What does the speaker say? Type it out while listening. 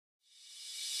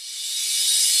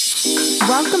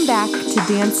Welcome back to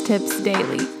Dance Tips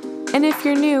Daily. And if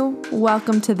you're new,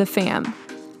 welcome to the fam.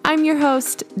 I'm your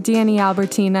host, Danny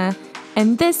Albertina,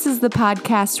 and this is the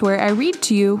podcast where I read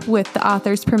to you, with the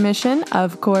author's permission,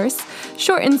 of course,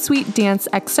 short and sweet dance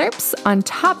excerpts on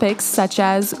topics such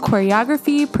as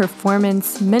choreography,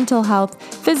 performance, mental health,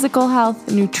 physical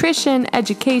health, nutrition,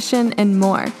 education, and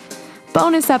more.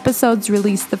 Bonus episodes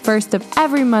released the first of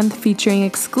every month featuring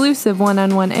exclusive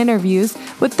one-on-one interviews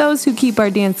with those who keep our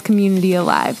dance community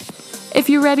alive. If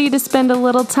you're ready to spend a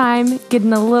little time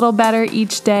getting a little better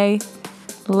each day,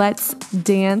 let's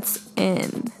dance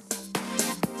in.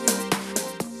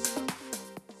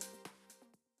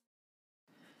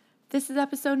 This is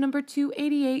episode number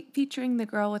 288 featuring the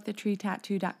girl with the tree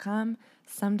tattoo.com.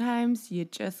 Sometimes you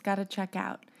just gotta check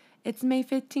out. It's May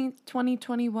 15th,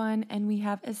 2021, and we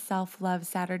have a Self-Love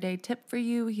Saturday tip for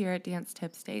you here at Dance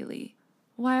Tips Daily.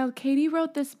 While Katie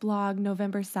wrote this blog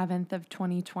November 7th of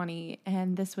 2020,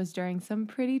 and this was during some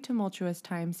pretty tumultuous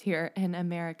times here in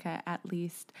America at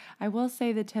least, I will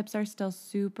say the tips are still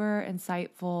super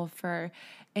insightful for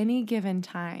any given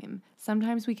time.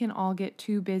 Sometimes we can all get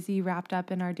too busy, wrapped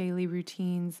up in our daily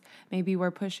routines. Maybe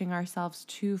we're pushing ourselves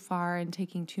too far and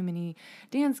taking too many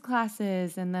dance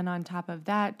classes, and then on top of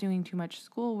that, doing too much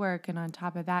schoolwork, and on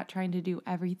top of that, trying to do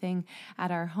everything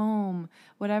at our home.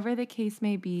 Whatever the case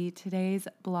may be, today's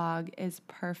blog is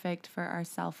perfect for our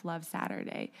Self-Love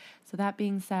Saturday. So that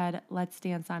being said, let's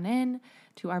dance on in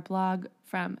to our blog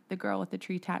from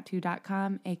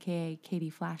thegirlwiththetreetattoo.com, aka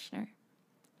Katie Flashner.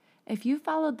 If you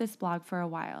followed this blog for a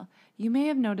while, you may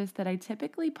have noticed that I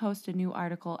typically post a new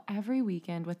article every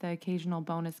weekend with the occasional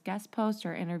bonus guest post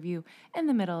or interview in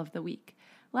the middle of the week.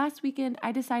 Last weekend,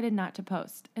 I decided not to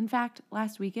post. In fact,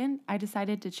 last weekend, I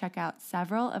decided to check out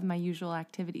several of my usual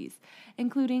activities,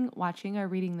 including watching or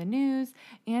reading the news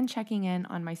and checking in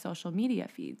on my social media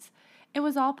feeds. It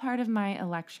was all part of my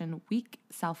election week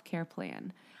self-care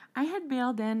plan. I had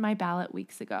mailed in my ballot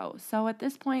weeks ago, so at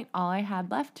this point, all I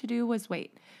had left to do was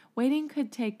wait. Waiting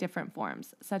could take different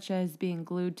forms, such as being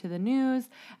glued to the news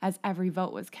as every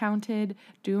vote was counted,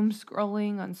 doom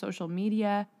scrolling on social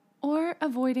media, or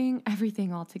avoiding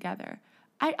everything altogether.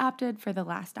 I opted for the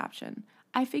last option.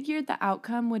 I figured the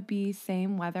outcome would be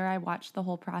same whether I watched the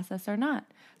whole process or not,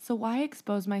 so why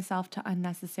expose myself to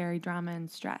unnecessary drama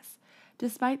and stress?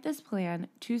 Despite this plan,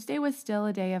 Tuesday was still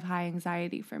a day of high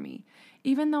anxiety for me.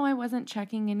 Even though I wasn't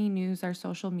checking any news or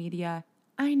social media,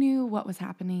 I knew what was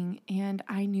happening, and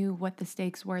I knew what the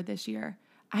stakes were this year.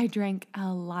 I drank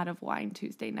a lot of wine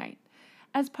Tuesday night.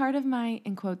 As part of my,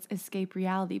 in quotes, escape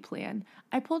reality plan,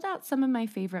 I pulled out some of my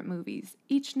favorite movies.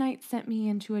 Each night sent me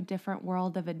into a different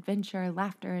world of adventure,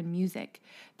 laughter, and music.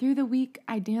 Through the week,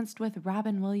 I danced with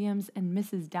Robin Williams and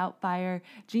Mrs. Doubtfire,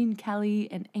 Gene Kelly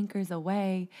and Anchors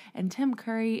Away, and Tim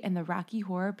Curry in the Rocky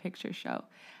Horror Picture Show.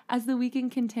 As the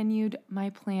weekend continued, my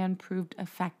plan proved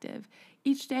effective.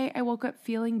 Each day, I woke up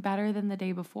feeling better than the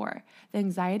day before. The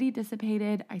anxiety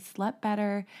dissipated, I slept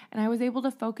better, and I was able to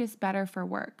focus better for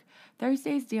work.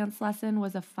 Thursday's dance lesson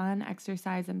was a fun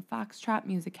exercise in foxtrot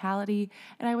musicality,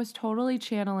 and I was totally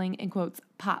channeling, in quotes,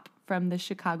 pop from the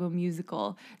Chicago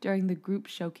musical during the group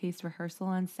showcase rehearsal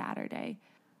on Saturday.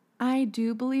 I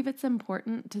do believe it's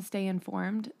important to stay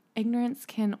informed. Ignorance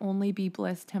can only be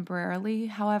bliss temporarily.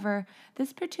 However,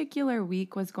 this particular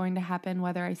week was going to happen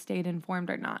whether I stayed informed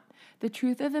or not. The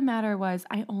truth of the matter was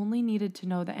I only needed to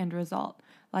know the end result.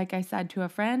 Like I said to a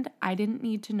friend, I didn't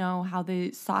need to know how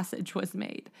the sausage was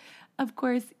made. Of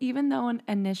course, even though an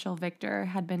initial victor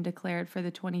had been declared for the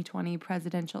 2020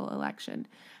 presidential election,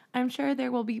 I'm sure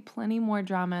there will be plenty more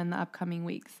drama in the upcoming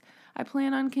weeks. I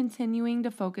plan on continuing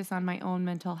to focus on my own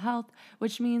mental health,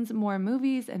 which means more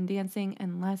movies and dancing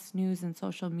and less news and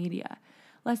social media.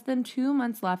 Less than 2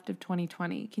 months left of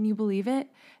 2020. Can you believe it?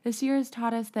 This year has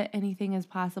taught us that anything is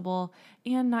possible,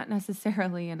 and not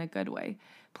necessarily in a good way.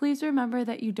 Please remember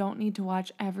that you don't need to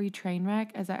watch every train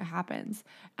wreck as it happens.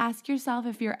 Ask yourself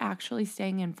if you're actually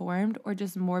staying informed or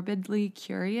just morbidly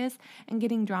curious and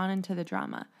getting drawn into the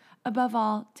drama. Above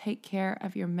all, take care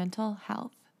of your mental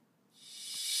health.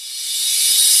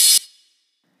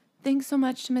 Thanks so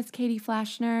much to Miss Katie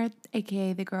Flashner,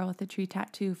 aka the girl with the tree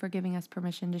tattoo, for giving us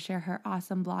permission to share her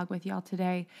awesome blog with y'all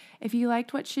today. If you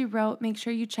liked what she wrote, make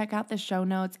sure you check out the show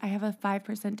notes. I have a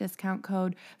 5% discount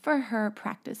code for her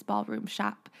practice ballroom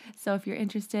shop. So if you're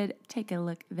interested, take a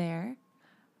look there.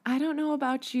 I don't know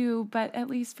about you, but at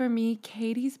least for me,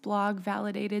 Katie's blog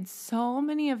validated so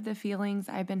many of the feelings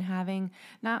I've been having,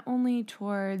 not only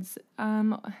towards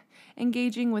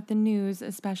engaging with the news,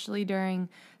 especially during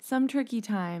some tricky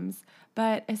times,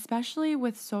 but especially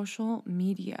with social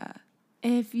media.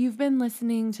 If you've been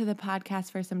listening to the podcast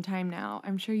for some time now,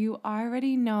 I'm sure you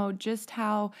already know just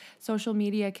how social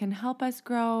media can help us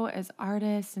grow as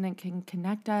artists and it can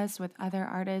connect us with other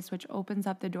artists, which opens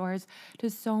up the doors to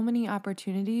so many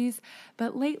opportunities.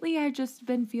 But lately, I've just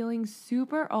been feeling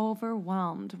super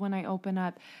overwhelmed when I open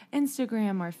up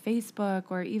Instagram or Facebook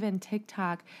or even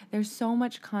TikTok. There's so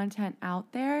much content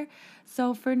out there.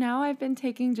 So for now, I've been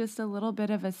taking just a little bit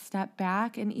of a step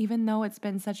back. And even though it's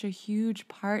been such a huge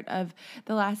part of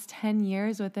the last 10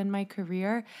 years within my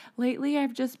career, lately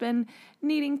I've just been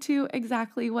needing to,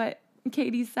 exactly what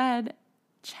Katie said,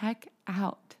 check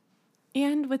out.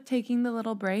 And with taking the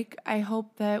little break, I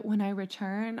hope that when I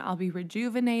return, I'll be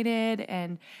rejuvenated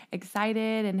and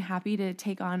excited and happy to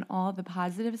take on all the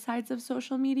positive sides of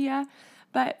social media.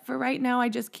 But for right now, I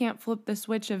just can't flip the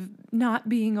switch of not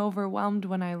being overwhelmed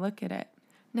when I look at it.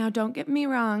 Now, don't get me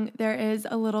wrong, there is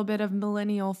a little bit of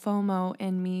millennial FOMO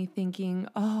in me thinking,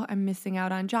 oh, I'm missing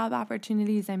out on job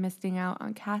opportunities, I'm missing out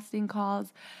on casting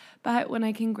calls. But when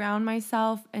I can ground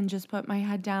myself and just put my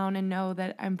head down and know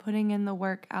that I'm putting in the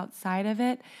work outside of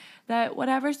it, that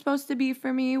whatever's supposed to be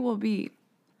for me will be.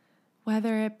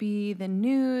 Whether it be the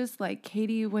news, like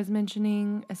Katie was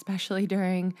mentioning, especially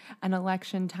during an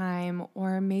election time,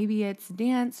 or maybe it's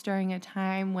dance during a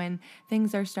time when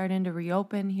things are starting to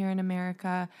reopen here in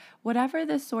America, whatever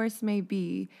the source may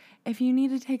be, if you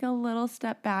need to take a little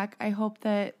step back, I hope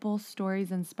that both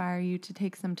stories inspire you to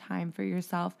take some time for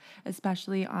yourself,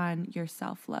 especially on your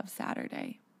Self-Love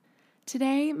Saturday.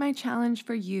 Today, my challenge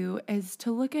for you is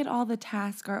to look at all the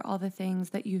tasks or all the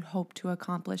things that you hope to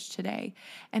accomplish today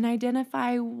and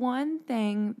identify one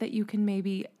thing that you can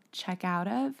maybe check out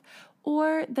of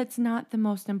or that's not the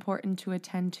most important to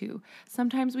attend to.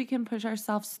 Sometimes we can push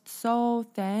ourselves so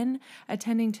thin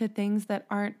attending to things that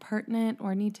aren't pertinent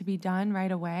or need to be done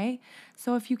right away.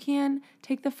 So if you can,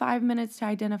 take the 5 minutes to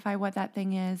identify what that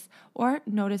thing is or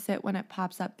notice it when it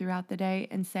pops up throughout the day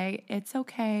and say, it's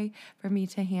okay for me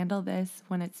to handle this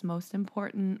when it's most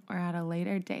important or at a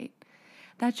later date.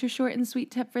 That's your short and sweet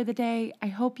tip for the day. I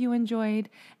hope you enjoyed.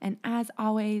 And as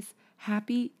always,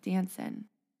 happy dancing.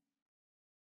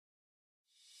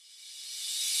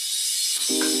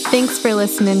 Thanks for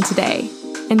listening today,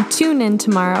 and tune in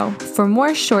tomorrow for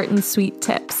more short and sweet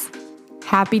tips.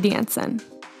 Happy dancing.